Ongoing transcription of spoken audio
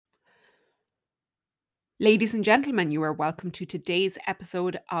Ladies and gentlemen, you are welcome to today's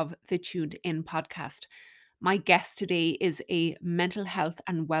episode of the Tuned In podcast. My guest today is a mental health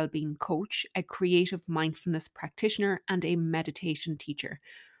and well-being coach, a creative mindfulness practitioner, and a meditation teacher.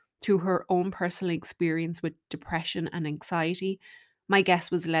 Through her own personal experience with depression and anxiety, my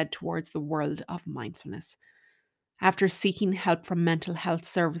guest was led towards the world of mindfulness. After seeking help from mental health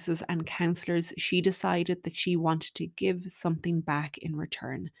services and counselors, she decided that she wanted to give something back in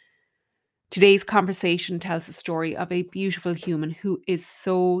return. Today's conversation tells the story of a beautiful human who is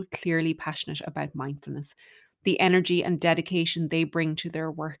so clearly passionate about mindfulness. The energy and dedication they bring to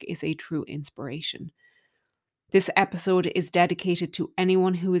their work is a true inspiration. This episode is dedicated to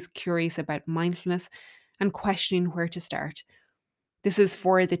anyone who is curious about mindfulness and questioning where to start. This is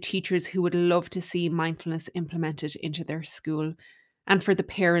for the teachers who would love to see mindfulness implemented into their school, and for the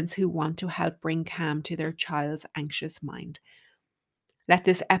parents who want to help bring calm to their child's anxious mind. Let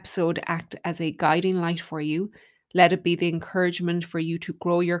this episode act as a guiding light for you. Let it be the encouragement for you to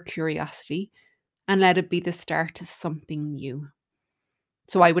grow your curiosity, and let it be the start to something new.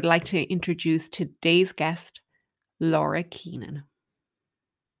 So I would like to introduce today's guest, Laura Keenan.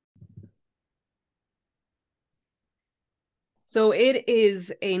 So it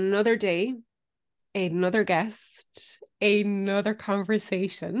is another day, another guest, another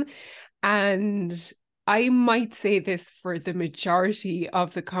conversation, and I might say this for the majority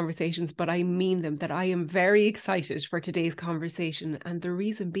of the conversations, but I mean them, that I am very excited for today's conversation. And the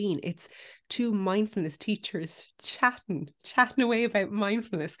reason being, it's two mindfulness teachers chatting away about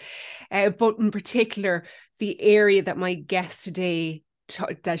mindfulness. But in particular, the area that my guest today,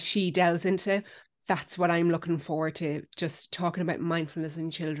 that she delves into, that's what I'm looking forward to, just talking about mindfulness in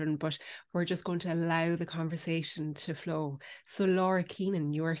children, but we're just going to allow the conversation to flow. So Laura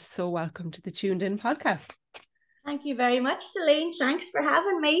Keenan, you are so welcome to the Tuned In podcast. Thank you very much, Celine. Thanks for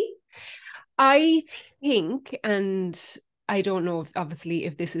having me. I think, and I don't know if obviously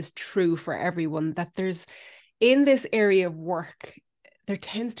if this is true for everyone, that there's in this area of work, there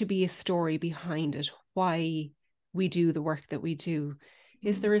tends to be a story behind it, why we do the work that we do.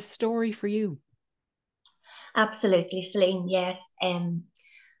 Is there a story for you? Absolutely, Celine. Yes.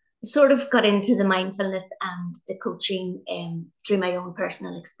 Sort of got into the mindfulness and the coaching through my own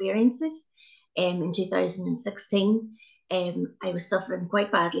personal experiences. In 2016, I was suffering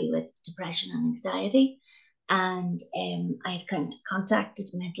quite badly with depression and anxiety. And I had contacted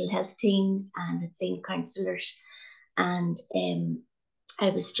mental health teams and had seen counsellors. And I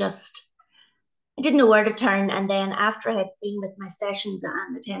didn't know where to turn. And then after I had been with my sessions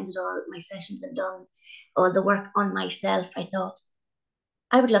and attended all my sessions and done all the work on myself, I thought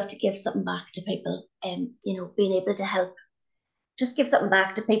I would love to give something back to people and, being able to help, just give something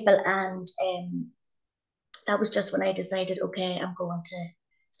back to people. And that was just when I decided, okay, I'm going to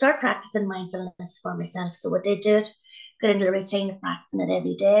start practicing mindfulness for myself. So I did do it, got into the routine of practicing it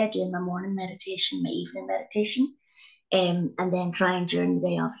every day, doing my morning meditation, my evening meditation. And then trying during the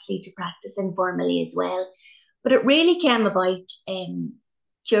day, obviously, to practice informally as well. But it really came about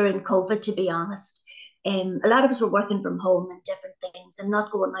during COVID, to be honest. A lot of us were working from home and different things and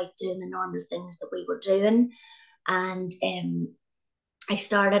not going out doing the normal things that we were doing. And I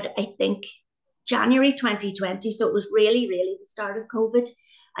started, I think, January 2020. So it was really, really the start of COVID.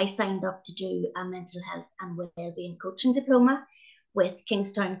 I signed up to do a mental health and wellbeing coaching diploma with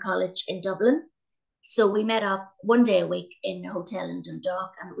Kingstown College in Dublin. So we met up one day a week in a hotel in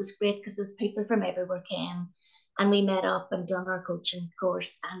Dundalk, and it was great because there was people from everywhere came, and we met up and done our coaching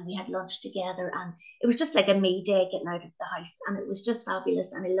course, and we had lunch together, and it was just like a me day getting out of the house, and it was just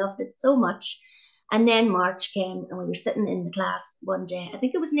fabulous, and I loved it so much. And then March came, and we were sitting in the class one day. I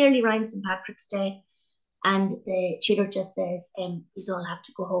think it was nearly around St. Patrick's Day, and the tutor just says, "You all have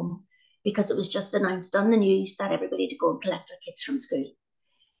to go home," because it was just announced on the news that everybody had to go and collect their kids from school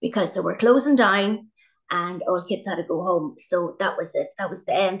because they were closing down and all kids had to go home. So that was it. That was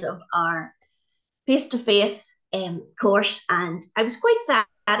the end of our face-to-face course. And I was quite sad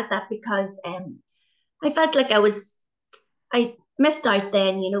at that because I felt like I missed out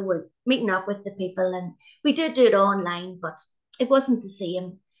then, with meeting up with the people. And we did do it online, but it wasn't the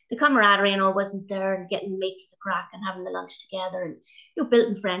same. The camaraderie and all wasn't there, and getting meat to the crack and having the lunch together and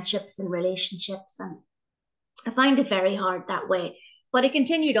building friendships and relationships. And I find it very hard that way. But I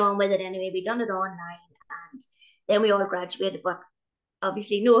continued on with it anyway. We done it online, and then we all graduated, but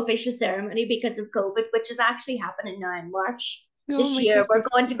obviously no official ceremony because of COVID, which is actually happening now in March this year. We're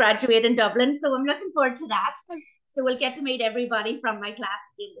going to graduate in Dublin, so I'm looking forward to that. So we'll get to meet everybody from my class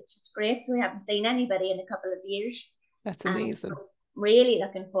again, which is great. So we haven't seen anybody in a couple of years. That's amazing. So really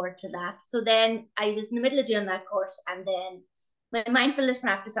looking forward to that. So then I was in the middle of doing that course, and then my mindfulness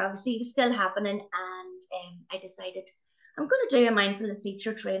practice obviously was still happening, and I decided I'm going to do a mindfulness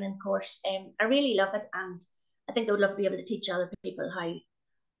teacher training course. I really love it, and I think I would love to be able to teach other people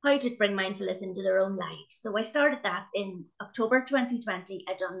how to bring mindfulness into their own lives. So I started that in October 2020.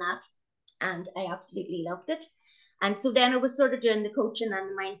 I done that, and I absolutely loved it. And so then I was sort of doing the coaching and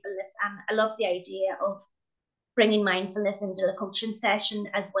the mindfulness, and I love the idea of bringing mindfulness into the coaching session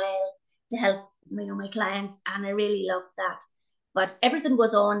as well to help my clients, and I really loved that. But everything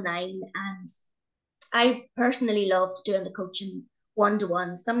was online, and I personally loved doing the coaching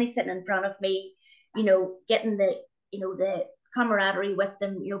one-to-one, somebody sitting in front of me, getting the camaraderie with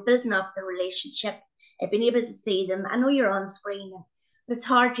them, building up the relationship, being able to see them. I know you're on screen, but it's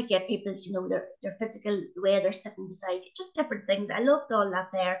hard to get people to know their physical, the way they're sitting beside you, just different things. I loved all that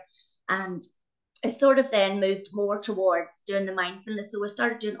there. And I sort of then moved more towards doing the mindfulness. So I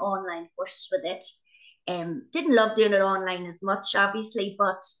started doing online courses with it. Didn't love doing it online as much, obviously,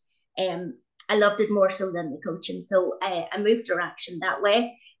 but I loved it more so than the coaching. So I moved direction that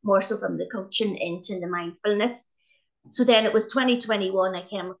way, more so from the coaching into the mindfulness. So then it was 2021, I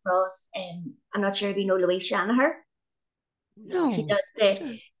came across, I'm not sure if you know Louise Shanaher. No. She does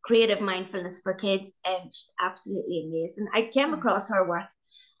the creative mindfulness for kids, and she's absolutely amazing. I came across her work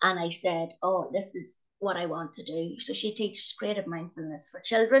and I said, oh, this is what I want to do. So she teaches creative mindfulness for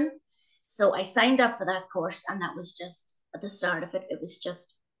children. So I signed up for that course, and that was just at the start of it. It was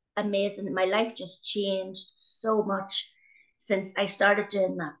just amazing. My life just changed so much since I started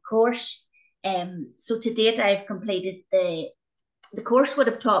doing that course. So to date, I've completed the course would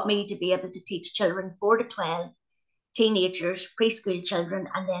have taught me to be able to teach children 4 to 12, teenagers, preschool children,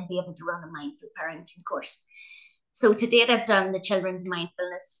 and then be able to run a mindful parenting course. So to date, I've done the children's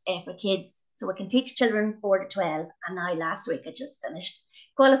mindfulness for kids. So I can teach children 4 to 12. And now last week I just finished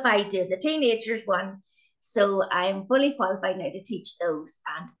qualified doing the teenagers one. So I'm fully qualified now to teach those.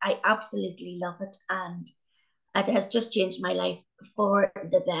 And I absolutely love it. And it has just changed my life for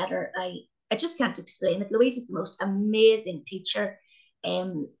the better. I just can't explain it. Louise is the most amazing teacher.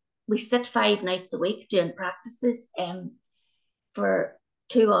 We sit 5 nights a week doing practices for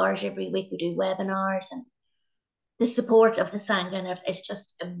 2 hours every week. We do webinars, and the support of the Sangha is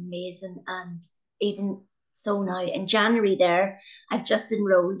just amazing. And even so now in January there, I've just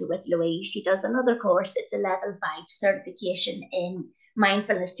enrolled with Louise. She does another course. It's a level 5 certification in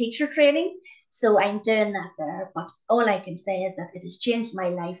mindfulness teacher training. So I'm doing that there. But all I can say is that it has changed my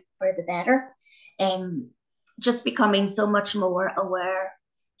life for the better. Just becoming so much more aware,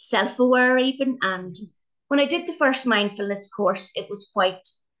 self-aware even. And when I did the first mindfulness course, it was quite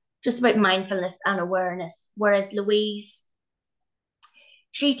just about mindfulness and awareness. Whereas Louise,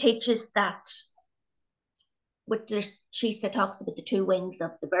 she teaches that she talks about the 2 wings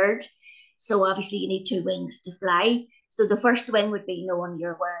of the bird. So obviously you need 2 wings to fly. So the first wing would be knowing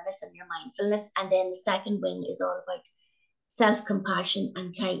your awareness and your mindfulness. And then the second wing is all about self-compassion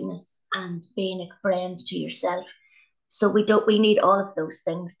and kindness and being a friend to yourself. So we need all of those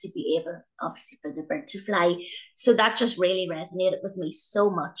things to be able, obviously, for the bird to fly. So that just really resonated with me so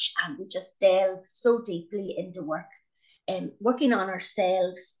much. And we just delved so deeply into work and working on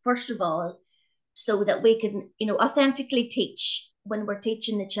ourselves, first of all, so that we can, authentically teach when we're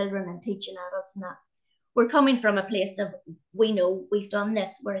teaching the children and teaching adults. And that we're coming from a place of, we know we've done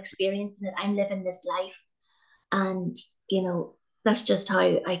this, we're experiencing it, I'm living this life. And, that's just how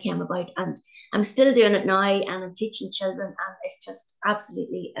I came about. And I'm still doing it now, and I'm teaching children, and it's just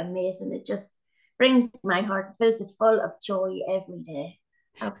absolutely amazing. It just brings my heart, fills it full of joy every day.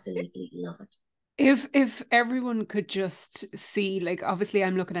 Absolutely love it. If everyone could just see, like, obviously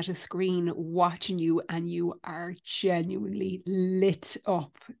I'm looking at a screen watching you, and you are genuinely lit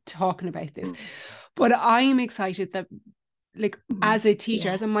up talking about this. But I'm excited that, like, as a teacher,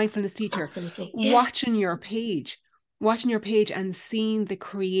 as a mindfulness teacher, watching your page and seeing the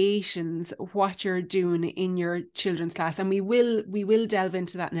creations, what you're doing in your children's class. And we will delve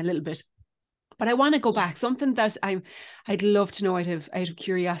into that in a little bit. But I want to go back, something that I'd love to know out of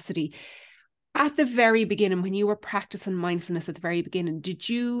curiosity. At the very beginning, when you were practicing mindfulness at the very beginning, did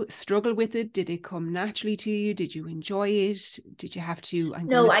you struggle with it? Did it come naturally to you? Did you enjoy it? Did you have to?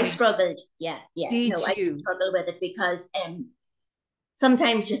 I struggled. Yeah. I did struggle with it because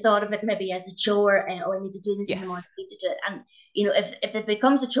sometimes you thought of it maybe as a chore, and I need to do this in the morning, I need to do it. And if it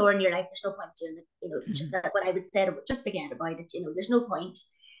becomes a chore in your life, there's no point doing it. What I would say, just forget about it. There's no point.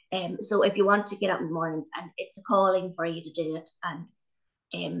 So if you want to get up in the mornings, and it's a calling for you to do it.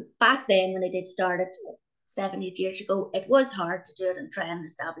 And back then, when I did start it 7, 8 years ago, it was hard to do it and try and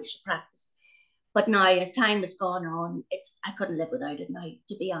establish a practice. But now, as time has gone on, I couldn't live without it now.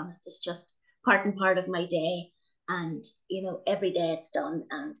 To be honest, it's just part and part of my day. And, every day it's done,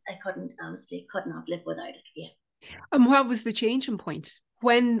 and I honestly could not live without it. Yeah. And what was the changing point?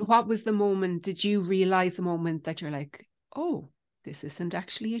 What was the moment? Did you realize the moment that you're like, oh, this isn't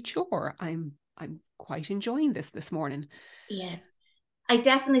actually a chore? I'm quite enjoying this morning. Yes. I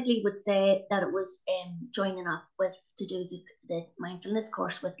definitely would say that it was joining up to do the mindfulness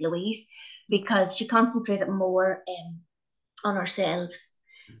course with Louise, because she concentrated more on ourselves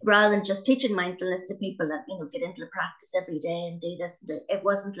rather than just teaching mindfulness to people that get into the practice every day and do this. It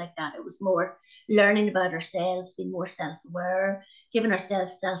wasn't like that. It was more learning about ourselves, being more self-aware, giving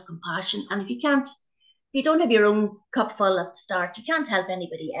ourselves self-compassion. And if you don't have your own cup full at the start, you can't help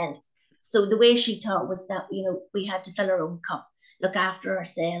anybody else. So the way she taught was that we had to fill our own cup, look after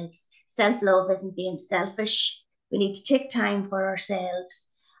ourselves. Self-love isn't being selfish. We need to take time for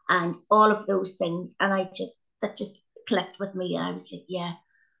ourselves and all of those things. And that just clicked with me. I was like, yeah,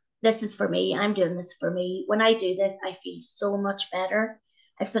 this is for me. I'm doing this for me. When I do this, I feel so much better.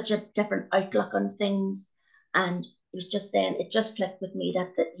 I have such a different outlook on things. And it just clicked with me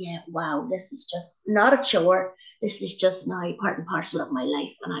that yeah, wow, this is just not a chore. This is just now part and parcel of my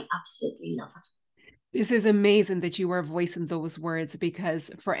life. And I absolutely love it. This is amazing that you were voicing those words,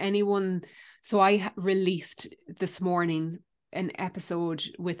 because for anyone, so I released this morning an episode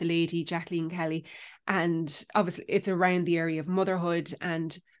with the lady, Jacqueline Kelly, and obviously it's around the area of motherhood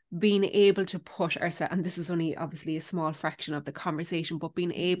and being able to put ourselves, and this is only obviously a small fraction of the conversation, but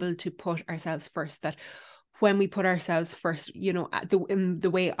being able to put ourselves first, that when we put ourselves first, in the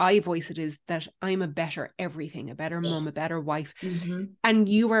way I voice it is that I'm a better everything, a better mom, a better wife. Mm-hmm. And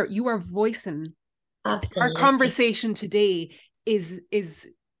you are voicing, absolutely, our conversation today is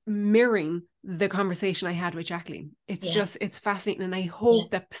mirroring the conversation I had with Jacqueline. It's just, it's fascinating. And I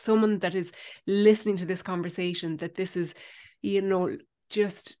hope that someone that is listening to this conversation, that this is,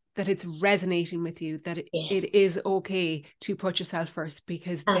 just that it's resonating with you, that it is okay to put yourself first,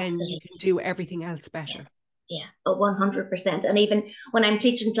 because then you can do everything else better. Yeah, 100%. And even when I'm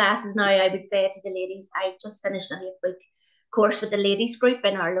teaching classes now, I would say to the ladies, I just finished an 8-week course with the ladies group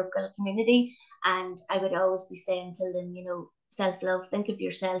in our local community. And I would always be saying to them, self-love, think of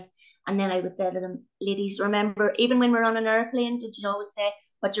yourself. And then I would say to them, ladies, remember, even when we're on an airplane, did you always say,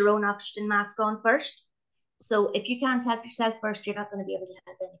 put your own oxygen mask on first? So if you can't help yourself first, you're not going to be able to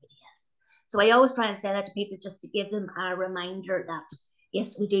help anybody else. So I always try and say that to people, just to give them a reminder that,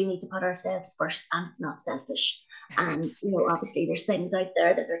 yes, we do need to put ourselves first, and it's not selfish. And, obviously there's things out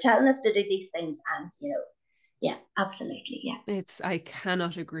there that are telling us to do these things, and, yeah, absolutely. Yeah. I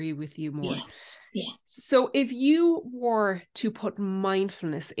cannot agree with you more. Yeah. So if you were to put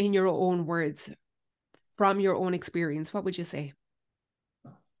mindfulness in your own words from your own experience, what would you say?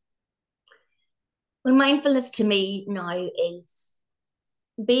 Well, mindfulness to me now is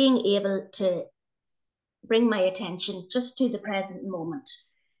being able to bring my attention just to the present moment,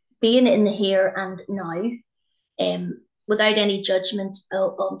 being in the here and now, without any judgment.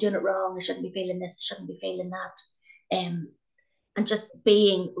 Oh, I'm doing it wrong. I shouldn't be feeling this. I shouldn't be feeling that. And just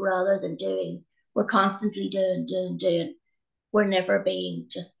being rather than doing. We're constantly doing. We're never being,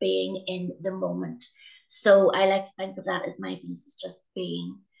 just being in the moment. So I like to think of that as mindfulness is just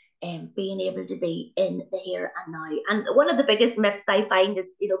being able to be in the here and now. And one of the biggest myths I find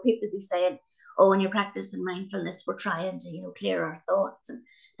is, people be saying, oh, when you're practicing mindfulness, we're trying to, clear our thoughts and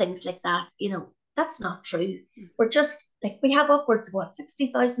things like that. That's not true. We're just like, we have upwards of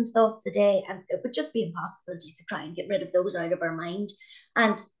 60,000 thoughts a day, and it would just be impossible to try and get rid of those out of our mind.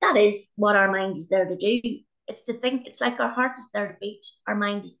 And that is what our mind is there to do. It's to think. It's like our heart is there to beat, our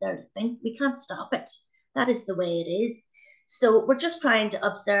mind is there to think. We can't stop it. That is the way it is. So we're just trying to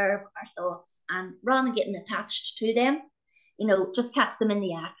observe our thoughts, and rather than getting attached to them, just catch them in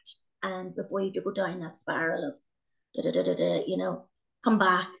the act. And before you go down that spiral of come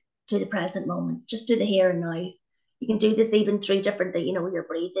back to the present moment, just do the here and now. You can do this even through different, your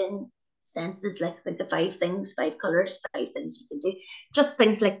breathing senses, like think of 5 things, 5 colors, 5 things you can do, just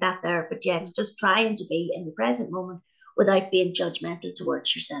things like that there. But yeah, it's just trying to be in the present moment without being judgmental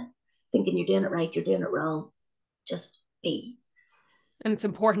towards yourself, thinking you're doing it right, you're doing it wrong. Just be. And it's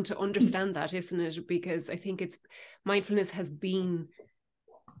important to understand that, isn't it? Because I think mindfulness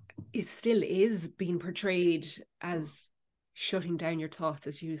it still is being portrayed as shutting down your thoughts,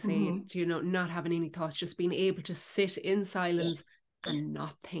 as you say, not having any thoughts, just being able to sit in silence and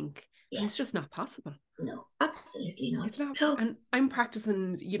not think. And it's just not possible. No, absolutely not. It's not. And I'm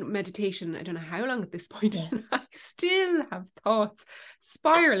practicing, meditation, I don't know how long at this point, and I still have thoughts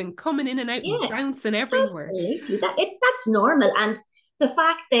spiraling, coming in and out, and bouncing everywhere. Absolutely. That's normal. And the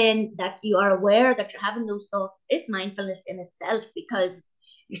fact then that you are aware that you're having those thoughts is mindfulness in itself, because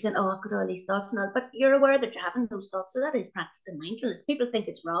you're saying, oh, I've got all these thoughts and all, but you're aware that you're having those thoughts. So that is practicing mindfulness. People think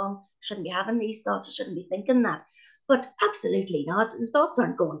it's wrong. Shouldn't be having these thoughts. You shouldn't be thinking that. But absolutely not. The thoughts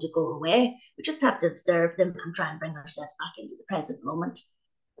aren't going to go away. We just have to observe them and try and bring ourselves back into the present moment.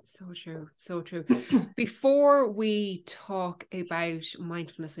 So true. So true. Before we talk about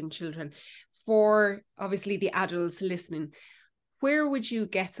mindfulness in children, for obviously the adults listening, where would you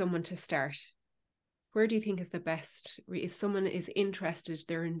get someone to start? Where do you think is the best? If someone is interested,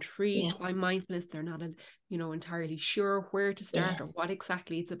 they're intrigued by mindfulness, they're not, entirely sure where to start or what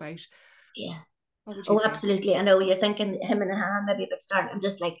exactly it's about. Yeah. What would you say? Absolutely. I know you're thinking him and Hannah maybe about starting. I'm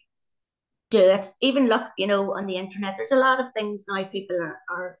just like, do it. Even look, on the internet. There's a lot of things now. People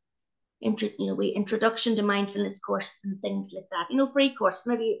are introduction to mindfulness courses and things like that. Free courses.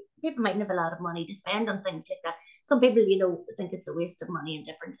 Maybe people mightn't have a lot of money to spend on things like that. Some people, think it's a waste of money and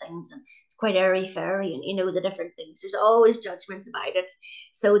different things, and it's quite airy fairy, and the different things. There's always judgments about it,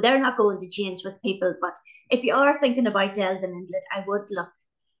 so they're not going to change with people. But if you are thinking about delving into it, I would look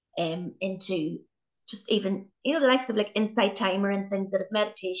into just even, the likes of like Insight Timer and things that have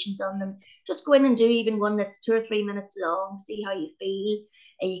meditations on them. Just go in and do even one that's 2 or 3 minutes long, see how you feel.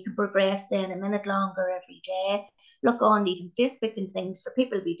 And you can progress then a minute longer every day. Look on even Facebook and things for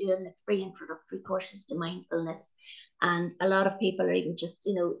people to be doing like free introductory courses to mindfulness. And a lot of people are even just,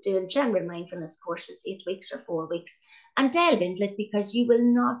 doing general mindfulness courses, 8 weeks or 4 weeks, and delve into it because you will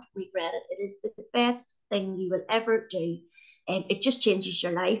not regret it. It is the best thing you will ever do. It just changes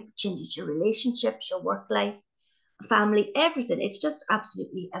your life, changes your relationships, your work life, family, everything. It's just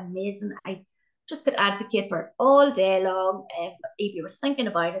absolutely amazing. I just could advocate for it all day long. If you were thinking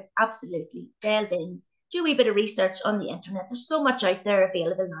about it, absolutely delve in, do a wee bit of research on the internet. There's so much out there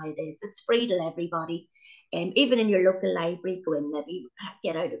available nowadays. It's free to everybody. Even in your local library, go in, maybe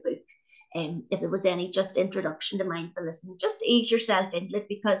get out a book. If there was any just introduction to mindfulness, and just ease yourself into it,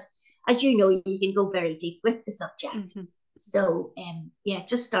 because as you know, you can go very deep with the subject. Mm-hmm. So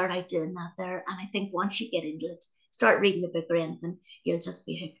just start out doing that there. And I think once you get into it, start reading a book or anything, you'll just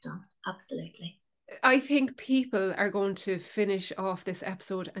be hooked on it. Absolutely. I think people are going to finish off this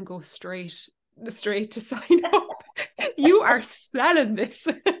episode and go straight to sign up. You are selling this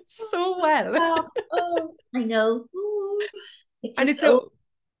so well. I know.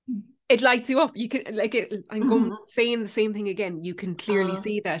 It lights you up. You can I'm going saying the same thing again. You can clearly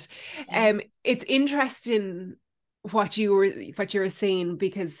see that. It's interesting what you were saying,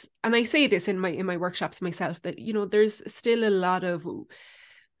 because, and I say this in my workshops myself, that there's still a lot of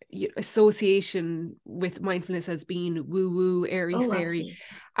association with mindfulness as being woo-woo, airy-fairy.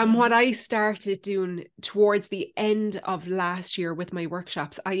 And what I started doing towards the end of last year with my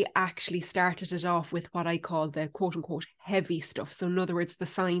workshops, I actually started it off with what I call the quote-unquote heavy stuff. So in other words, the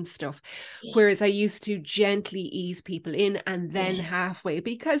science stuff. Whereas I used to gently ease people in and then halfway,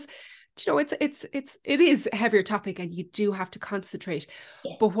 because it is a heavier topic and you do have to concentrate.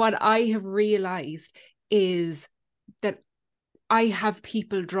 But what I have realized is that I have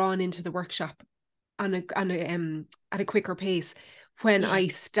people drawn into the workshop at a quicker pace when I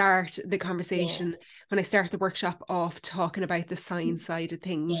start the conversation, when I start the workshop off talking about the science side of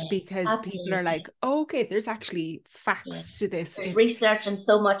things, because people are like, oh, okay, there's actually facts to this. There's research and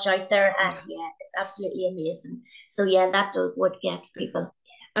so much out there, and it's absolutely amazing. So that would get people.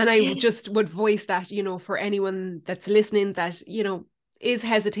 And I just would voice that, for anyone that's listening that, is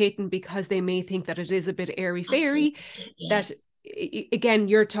hesitating because they may think that it is a bit airy-fairy, that again,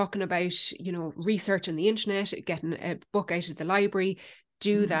 you're talking about, research on the internet, getting a book out of the library,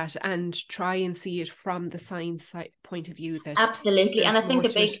 do that and try and see it from the science point of view. That absolutely. And I think a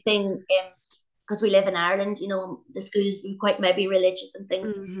big thing, because we live in Ireland, the schools be quite maybe religious and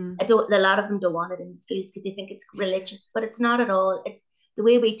things. A lot of them don't want it in the schools because they think it's religious, but it's not at all. It's the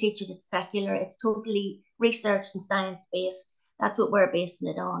way we teach it. It's secular. It's totally research and science based. That's what we're basing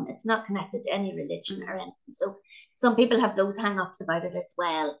it on. It's not connected to any religion or anything. So some people have those hang-ups about it as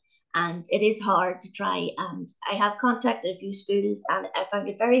well. And it is hard to try. And I have contacted a few schools, and I found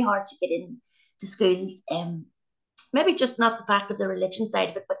it very hard to get into schools. Maybe just not the fact of the religion side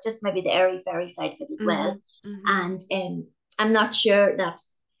of it, but just maybe the airy-fairy side of it as well. And I'm not sure that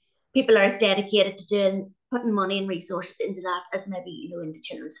people are as dedicated to putting money and resources into that as maybe, into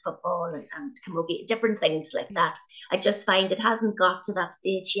children's football and camogie, different things like that. I just find it hasn't got to that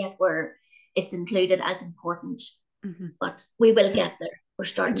stage yet where it's included as important, but we will get there. We're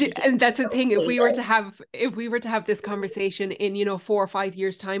starting and that's the thing. If we were to have this conversation in 4 or 5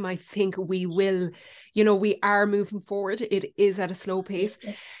 years time, I think we will, we are moving forward. It is at a slow pace.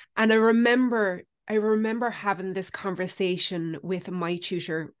 And I remember having this conversation with my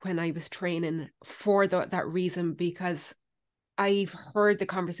tutor when I was training for that reason, because I've heard the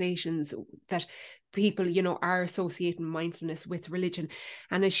conversations that people, you know, are associating mindfulness with religion.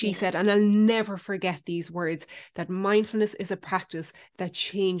 And as she said, and I'll never forget these words, that mindfulness is a practice that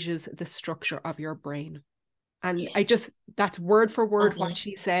changes the structure of your brain. And that's word for word what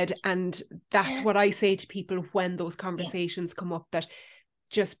she said. And that's what I say to people when those conversations come up, that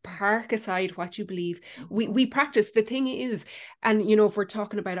just park aside what you believe. We practice. The thing is, and, you know, if we're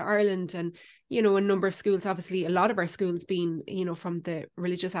talking about Ireland and, you know, a number of schools, obviously a lot of our schools being, you know, from the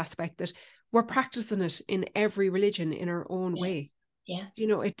religious aspect, that we're practicing it in every religion in our own way. You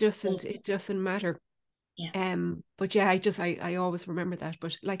know, it doesn't matter. But I always remember that.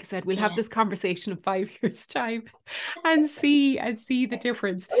 But like I said, we'll have this conversation in 5 years' time and see the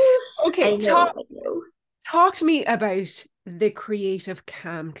difference. Okay, talk to me about the Creative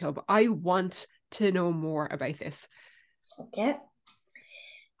Calm Club. I want to know more about this. Okay.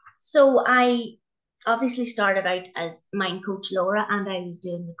 So I obviously started out as Mind Coach Laura, and I was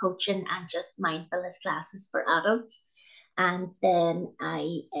doing the coaching and just mindfulness classes for adults. And then I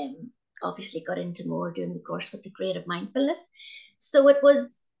obviously got into more doing the course with the Creative Mindfulness. So I think it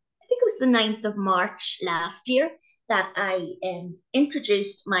was the 9th of March last year that I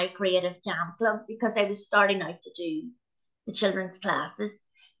introduced my Creative Calm Club, because I was starting out to do the children's classes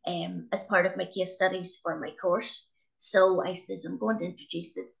as part of my case studies for my course. So I says, I'm going to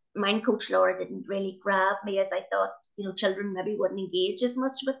introduce this. Mind Coach Laura didn't really grab me, as I thought, you know, children maybe wouldn't engage as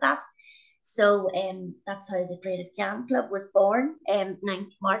much with that. So that's how the Creative Calm Club was born.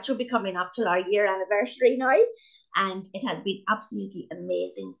 9th March will be coming up to our year anniversary now. And it has been absolutely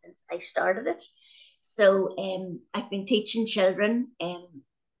amazing since I started it. So I've been teaching children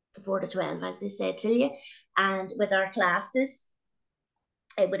 4 to 12, as I said to you. And with our classes,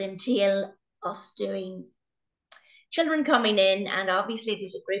 it would entail us doing children coming in, and obviously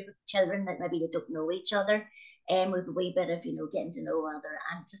there's a group of children that maybe they don't know each other, and with a wee bit of, you know, getting to know other,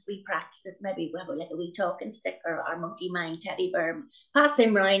 and just wee practices. Maybe we have like a wee talking stick or our monkey mind teddy bear, pass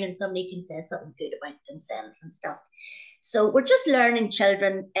him round and somebody can say something good about themselves and stuff. So we're just learning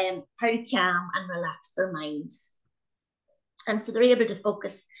children how to calm and relax their minds, and so they're able to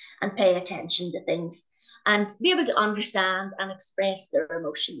focus and pay attention to things and be able to understand and express their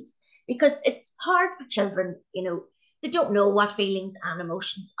emotions, because it's hard for children, you know, they don't know what feelings and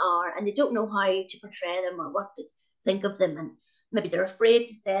emotions are, and they don't know how to portray them or what to think of them, and maybe they're afraid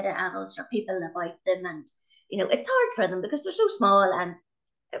to say to adults or people about them, and, you know, it's hard for them because they're so small, and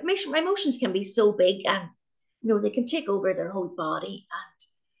emotions can be so big, and, you know, they can take over their whole body, and,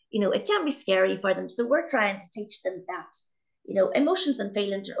 you know, it can be scary for them. So we're trying to teach them that, you know, emotions and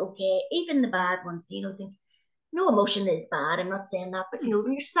feelings are okay, even the bad ones. You know, think no emotion is bad. I'm not saying that, but, you know,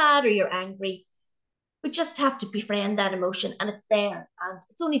 when you're sad or you're angry, we just have to befriend that emotion, and it's there, and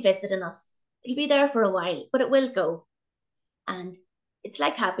it's only visiting us. It'll be there for a while, but it will go. And it's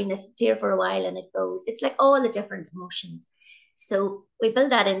like happiness, it's here for a while and it goes. It's like all the different emotions. So we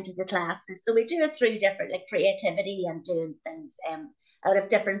build that into the classes. So we do it through different, like creativity and doing things out of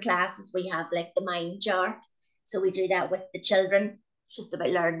different classes. We have like the mind jar. So we do that with the children. It's just about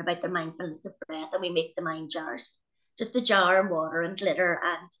learning about the mindfulness of breath, and we make the mind jars. Just a jar and water and glitter,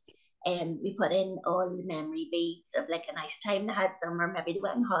 and we put in all the memory beads of like a nice time they had somewhere, maybe they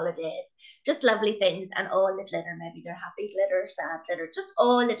went on holidays, just lovely things, and all the glitter, maybe they're happy glitter, sad glitter, just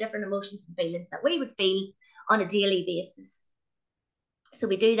all the different emotions and feelings that we would feel on a daily basis. So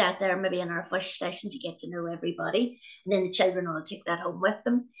we do that there maybe in our first session to get to know everybody, and then the children all take that home with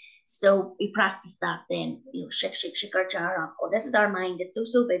them. So we practice that then, you know, shake, shake, shake our jar up. Oh, this is our mind, it's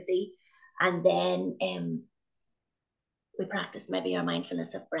so busy. And then we practice maybe our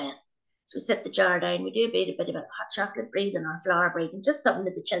mindfulness of breath. So we set the jar down, we do a bit about hot chocolate breathing or flower breathing, just something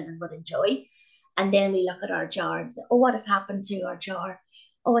that the children would enjoy. And then we look at our jar and say, oh, what has happened to our jar?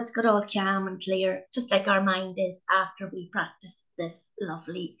 Oh, it's got all calm and clear, just like our mind is after we practice this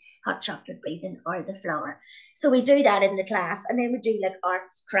lovely hot chocolate breathing or the flower. So we do that in the class, and then we do like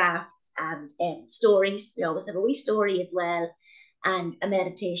arts, crafts, and stories. We always have a wee story as well, and a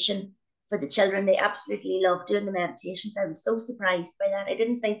meditation for the children. They absolutely love doing the meditations. I was so surprised by that. I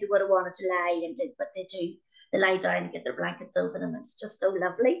didn't think they would have wanted to lie and did, but they do. They lie down and get their blankets over them, and it's just so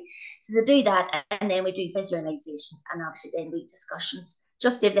lovely. So they do that, and then we do visualizations, and obviously then we discussions,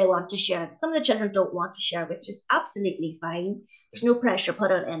 just if they want to share. Some of the children don't want to share, which is absolutely fine. There's no pressure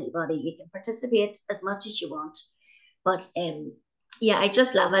put on anybody. You can participate as much as you want. But yeah, I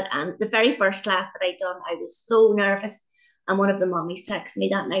just love it. And the very first class that I done, I was so nervous. And one of the mummies texted me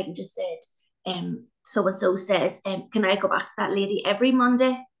that night and just said, so and so says, can I go back to that lady every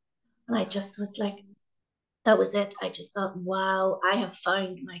Monday? And I just was like, that was it. I just thought, wow, I have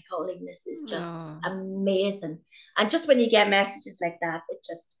found my calling. This is just Oh, amazing. And just when you get messages like that, it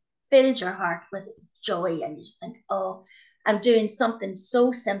just fills your heart with joy. And you just think, oh, I'm doing something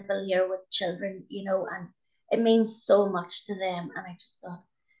so simple here with children, and it means so much to them. And I just thought,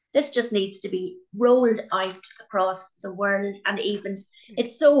 this just needs to be rolled out across the world. And even absolutely.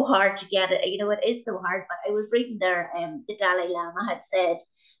 it's so hard to get it, it is so hard. But I was reading there, the Dalai Lama had said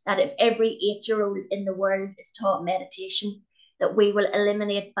that if every 8-year-old in the world is taught meditation, that we will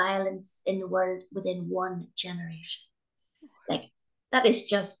eliminate violence in the world within one generation. Like, that is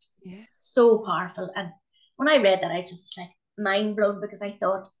just Yeah. so powerful. And when I read that, I just was like mind blown, because I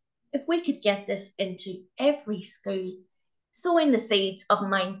thought, if we could get this into every school, sowing the seeds of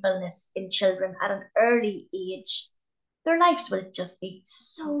mindfulness in children at an early age, their lives would just be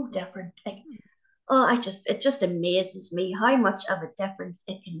so different. Like, oh, it just amazes me how much of a difference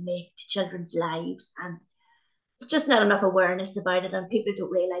it can make to children's lives. And there's just not enough awareness about it, and people don't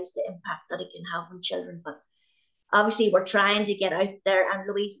realize the impact that it can have on children. But obviously, we're trying to get out there, and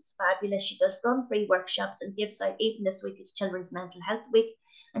Louise is fabulous. She does run free workshops and gives out, even this week, it's Children's Mental Health Week,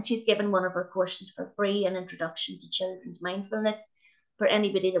 and she's given one of her courses for free, an introduction to children's mindfulness, for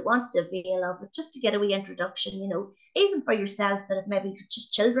anybody that wants to avail of it, just to get a wee introduction, even for yourself, that have maybe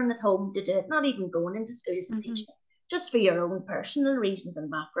just children at home to do it, not even going into schools and Hmm. teaching it, just for your own personal reasons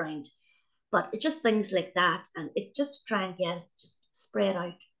and background. But it's just things like that. And it's just to try and get it just spread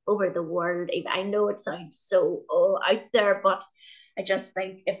out over the world. I know it sounds so out there, but I just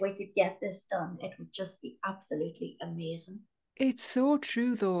think if we could get this done, it would just be absolutely amazing. It's so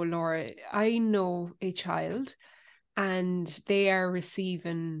true, though, Laura. I know a child, and they are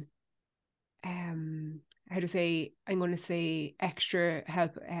receiving how to say, I'm going to say, extra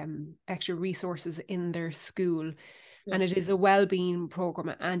help, extra resources in their school, and Yeah, it is a well-being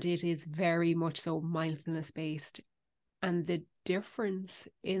program, and it is very much so mindfulness based. And the difference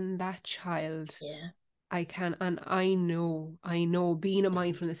in that child, yeah, and I know being a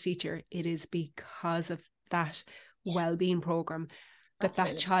mindfulness teacher, it is because of that yeah, well-being program that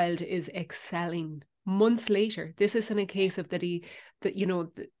absolutely. child is excelling months later. This isn't a Yeah, case of that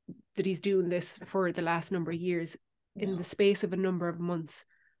he's doing this for the last number of years. In the no, space of a number of months,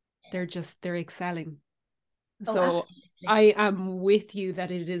 yeah. they're excelling. Oh, So absolutely. I am with you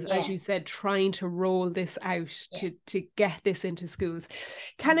that it is, as you Yes. said, trying to roll this out Yeah. to get this into schools.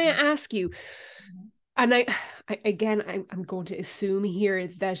 Can I Mm-hmm. ask you, Mm-hmm. and again, I'm going to assume here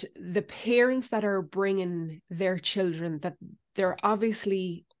that the parents that are bringing their children, that they're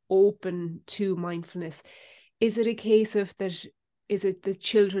obviously open to mindfulness. Is it a case of that? Is it the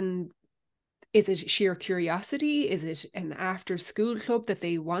children? Is it sheer curiosity? Is it an after school club that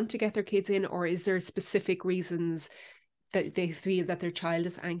they want to get their kids in? Or is there specific reasons that they feel that their child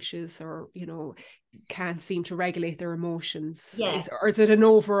is anxious, or can't seem to regulate their emotions? Yes. Or is it an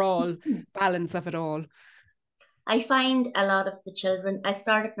overall balance of it all? I find a lot of the children, I've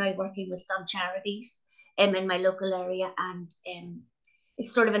started now working with some charities in my local area, and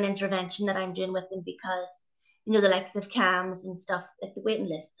it's sort of an intervention that I'm doing with them, because, the likes of CAMS and stuff, like the waiting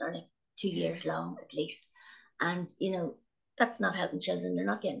lists are like 2 years long at least. And, that's not helping children. They're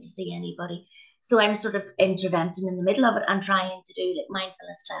not getting to see anybody. So I'm sort of interventing in the middle of it and trying to do like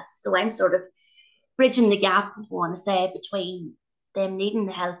mindfulness classes. So I'm sort of bridging the gap, if I want to say, between them needing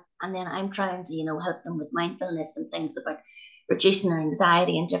the help, and then I'm trying to, help them with mindfulness and things about reducing their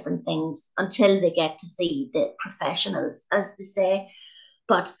anxiety and different things until they get to see the professionals, as they say.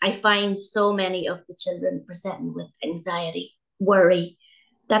 But I find so many of the children presenting with anxiety, worry.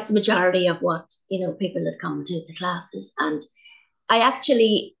 That's the majority of what, people that come to the classes. And I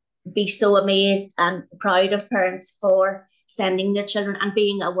actually be so amazed and proud of parents for sending their children and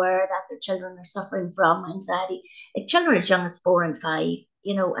being aware that their children are suffering from anxiety. Like, children as young as 4 and 5,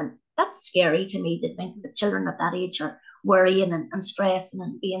 and that's scary to me, to think that children at that age are worrying and stressing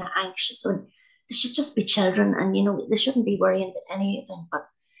and being anxious. And they should just be children, and they shouldn't be worrying about anything. But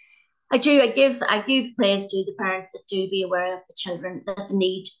I give praise to the parents that do be aware of the children that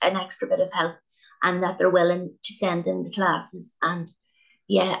need an extra bit of help, and that they're willing to send them to classes. And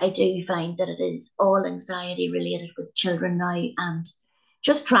yeah, I do find that it is all anxiety related with children now, and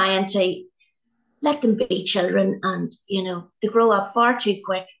just trying to let them be children. And they grow up far too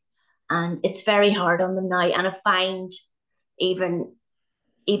quick, and it's very hard on them now. And I find, even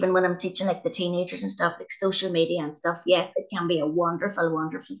even when I'm teaching like the teenagers and stuff, like social media and stuff, yes, it can be a wonderful,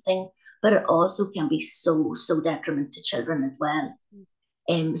 wonderful thing, but it also can be so, so detriment to children as well.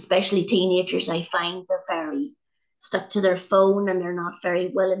 Especially teenagers, I find they're very stuck to their phone, and they're not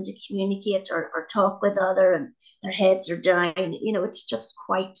very willing to communicate or talk with other, and their heads are down. It's just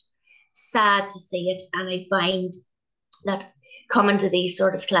quite sad to see it. And I find that coming to these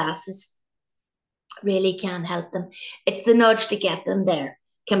sort of classes really can help them. It's the nudge to get them there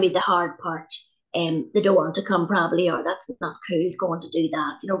can be the hard part. They don't want to come probably, or that's not cool going to do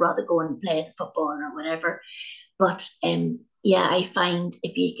that, rather go and play the football or whatever. But yeah, I find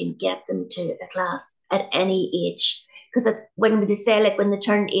if you can get them to a class at any age, because when they say like when they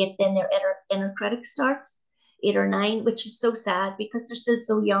turn 8, then their inner critic starts, 8 or 9, which is so sad because they're still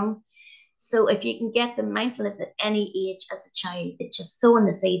so young. So if you can get them mindfulness at any age as a child, it's just sowing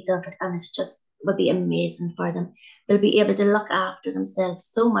the seeds of it, and it's just would be amazing for them. They'll be able to look after themselves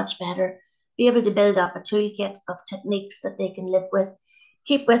so much better, be able to build up a toolkit of techniques that they can live with,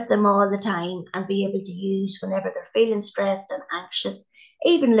 keep with them all the time, and be able to use whenever they're feeling stressed and anxious.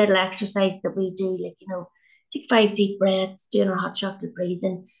 Even little exercise that we do, like, take 5 deep breaths, doing our hot chocolate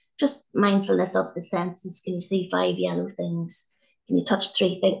breathing, just mindfulness of the senses. Can you see 5 yellow things? Can you touch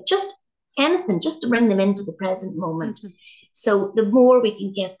 3 things? Just anything, just to bring them into the present moment. Mm-hmm. So the more we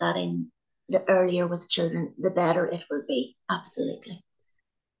can get that in the earlier with children, the better it will be. Absolutely.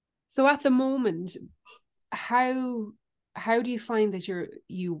 So at the moment, how do you find that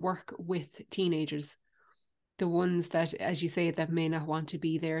you work with teenagers, the ones that, as you say, that may not want to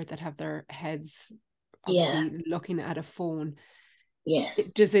be there, that have their heads obviously looking at a phone?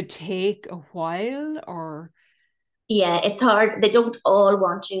 Yes. Does it take a while, or? Yeah, it's hard. They don't all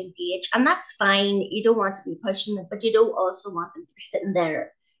want to engage, and that's fine. You don't want to be pushing them, but you don't also want them to be sitting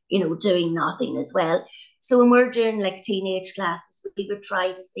there, doing nothing as well. So when we're doing like teenage classes, we would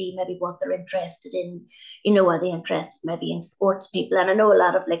try to see maybe what they're interested in. Are they interested maybe in sports people? And I know a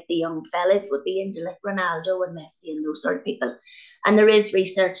lot of like the young fellas would be into like Ronaldo and Messi and those sort of people. And there is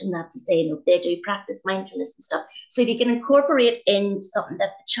research in that to say, they do practice mindfulness and stuff. So if you can incorporate in something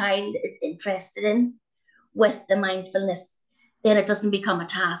that the child is interested in with the mindfulness, then it doesn't become a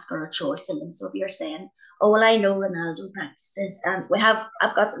task or a chore to them. So if you're saying, oh, well, I know Ronaldo practices, and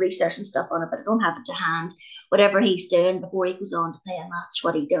I've got the research and stuff on it, but I don't have it to hand, whatever he's doing before he goes on to play a match,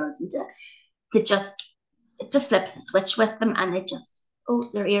 what he does, and it just flips the switch with them, and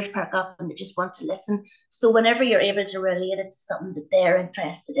their ears perk up and they just want to listen. So whenever you're able to relate it to something that they're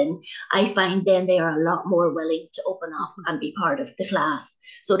interested in, I find then they are a lot more willing to open up and be part of the class.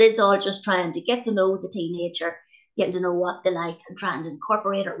 So it is all just trying to get to know the teenager, getting to know what they like, and trying to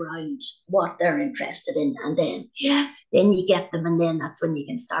incorporate it around what they're interested in. And then you get them, and then that's when you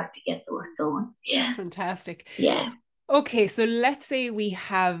can start to get the work going. Yeah. That's fantastic. Yeah. Okay, so let's say we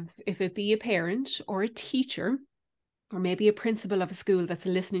have, if it be a parent or a teacher, or maybe a principal of a school that's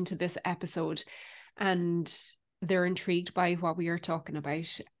listening to this episode, and they're intrigued by what we are talking about.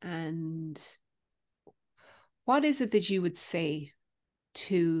 And what is it that you would say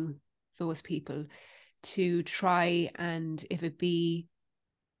to those people to try and, if it be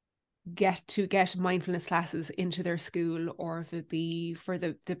get mindfulness classes into their school, or if it be for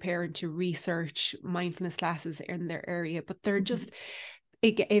the parent to research mindfulness classes in their area, but they're just,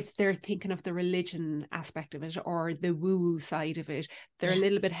 if they're thinking of the religion aspect of it or the woo-woo side of it, they're a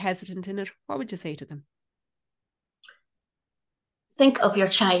little bit hesitant in it, what would you say to them? Think of your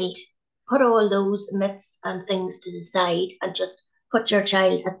child. Put all those myths and things to the side and just put your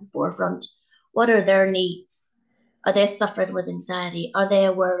child at the forefront. What are their needs? Are they suffering with anxiety? Are they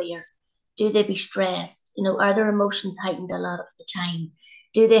a worrier? Do they be stressed? Are their emotions heightened a lot of the time?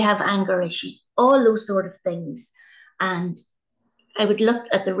 Do they have anger issues? All those sort of things. And I would look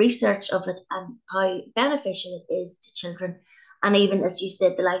at the research of it and how beneficial it is to children. And even, as you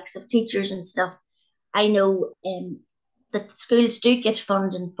said, the likes of teachers and stuff. I know that schools do get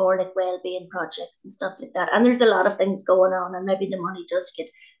funding for like well-being projects and stuff like that. And there's a lot of things going on, and maybe the money does get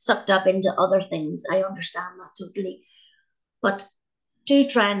sucked up into other things. I understand that totally. But do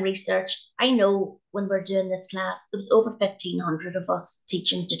try and research. I know when we're doing this class, there was over 1,500 of us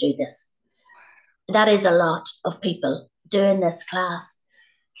teaching to do this. That is a lot of people doing this class.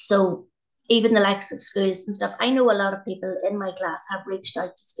 So even the likes of schools and stuff, I know a lot of people in my class have reached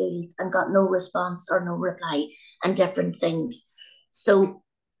out to schools and got no response or no reply and different things. So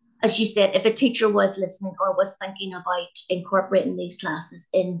as you said, if a teacher was listening or was thinking about incorporating these classes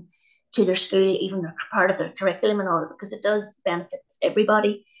into their school, even part of their curriculum and all, because it does benefit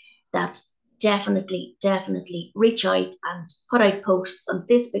everybody, that definitely reach out and put out posts on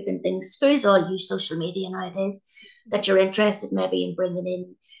Facebook and things. Schools all use social media nowadays, that you're interested maybe in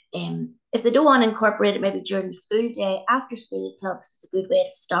bringing in. If they don't want to incorporate it maybe during the school day, after school clubs is a good way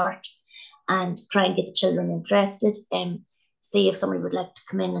to start and try and get the children interested. See if somebody would like to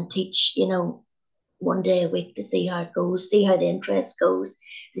come in and teach, 1 day a week, to see how it goes, see how the interest goes,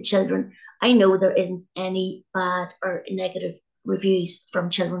 the children. I know there isn't any bad or negative reviews from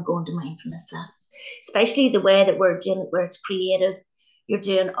children going to mindfulness classes, especially the way that we're doing it, where it's creative. You're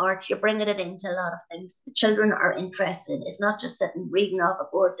doing art, you're bringing it into a lot of things. The children are interested in. It's not just sitting reading off a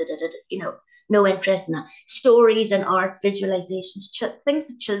board, no interest in that. Stories and art, visualizations, things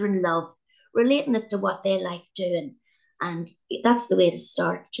that children love, relating it to what they like doing. And that's the way to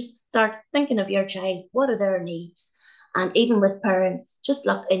start. Just start thinking of your child. What are their needs? And even with parents, just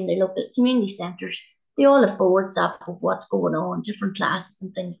look in the local community centres. They all have boards up of what's going on, different classes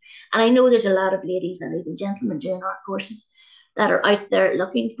and things. And I know there's a lot of ladies and even gentlemen doing art courses that are out there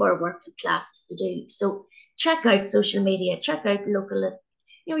looking for work and classes to do. So check out social media, check out local,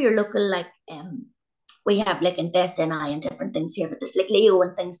 your local, like, we have like Invest NI and different things here, but there's like Leo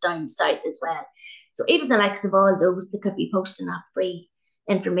and things down south as well. So even the likes of all those, they could be posting up free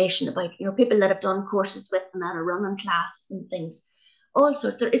information about, people that have done courses with them that are running classes and things. All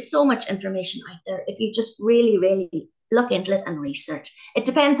sorts. There is so much information out there if you just really, really look into it and research. It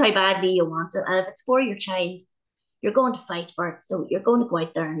depends how badly you want it. And if it's for your child, you're going to fight for it. So you're going to go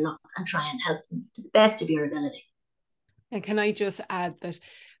out there and look and try and help them to the best of your ability. And can I just add that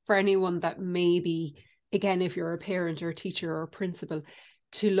for anyone that maybe, again, if you're a parent or a teacher or a principal,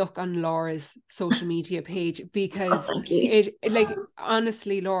 to look on Laura's social media page, because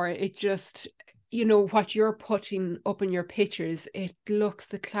honestly, Laura, it just, what you're putting up in your pictures,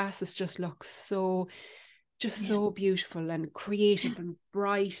 the classes just look so beautiful and creative and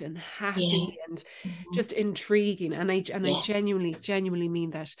bright and happy and just intriguing. And I genuinely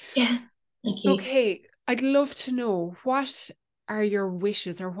mean that. Yeah. Thank you. Okay. I'd love to know, what are your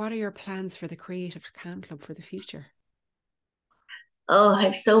wishes or what are your plans for the Creative Calm Club for the future? Oh, I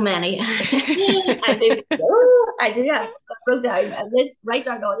have so many. I wrote down a list, write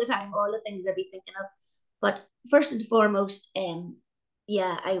down all the time, all the things I'd be thinking of. But first and foremost,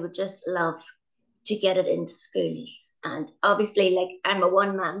 I would just love to get it into schools. And obviously, like, I'm a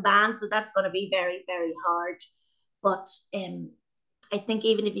one-man band, so that's going to be very, very hard. But I think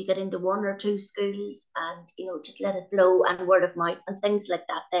even if you get into one or two schools and, just let it flow, and word of mouth and things like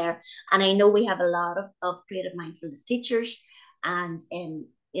that there. And I know we have a lot of creative mindfulness teachers, and,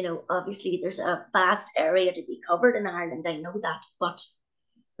 obviously there's a vast area to be covered in Ireland. I know that, but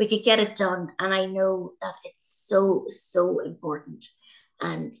we could get it done. And I know that it's so, so important.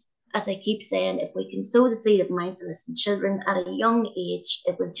 And as I keep saying, if we can sow the seed of mindfulness in children at a young age,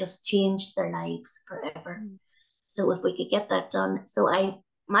 it will just change their lives forever. So if we could get that done,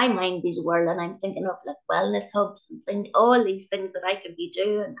 my mind is whirling. I'm thinking of like wellness hubs and things, all these things that I could be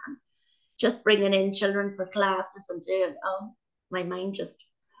doing, and just bringing in children for classes and doing. Oh, my mind just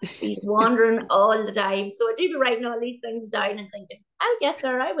be wandering all the time. So I do be writing all these things down and thinking, I'll get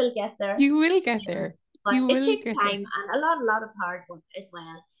there. I will get there. You will get there. But it takes time and a lot of hard work as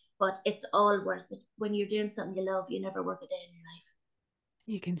well. But it's all worth it. When you're doing something you love, you never work a day in your life.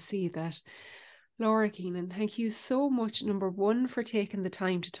 You can see that. Laura Keenan, thank you so much, number one, for taking the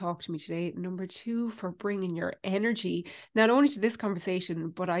time to talk to me today. Number two, for bringing your energy, not only to this conversation,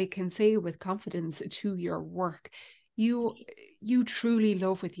 but I can say with confidence to your work. You truly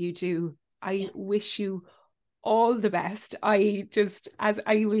love what you do. I wish you all the best. I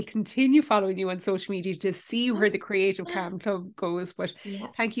will continue following you on social media to see where the Creative Calm Club goes. But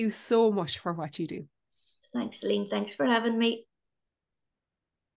thank you so much for what you do. Thanks, Celine. Thanks for having me.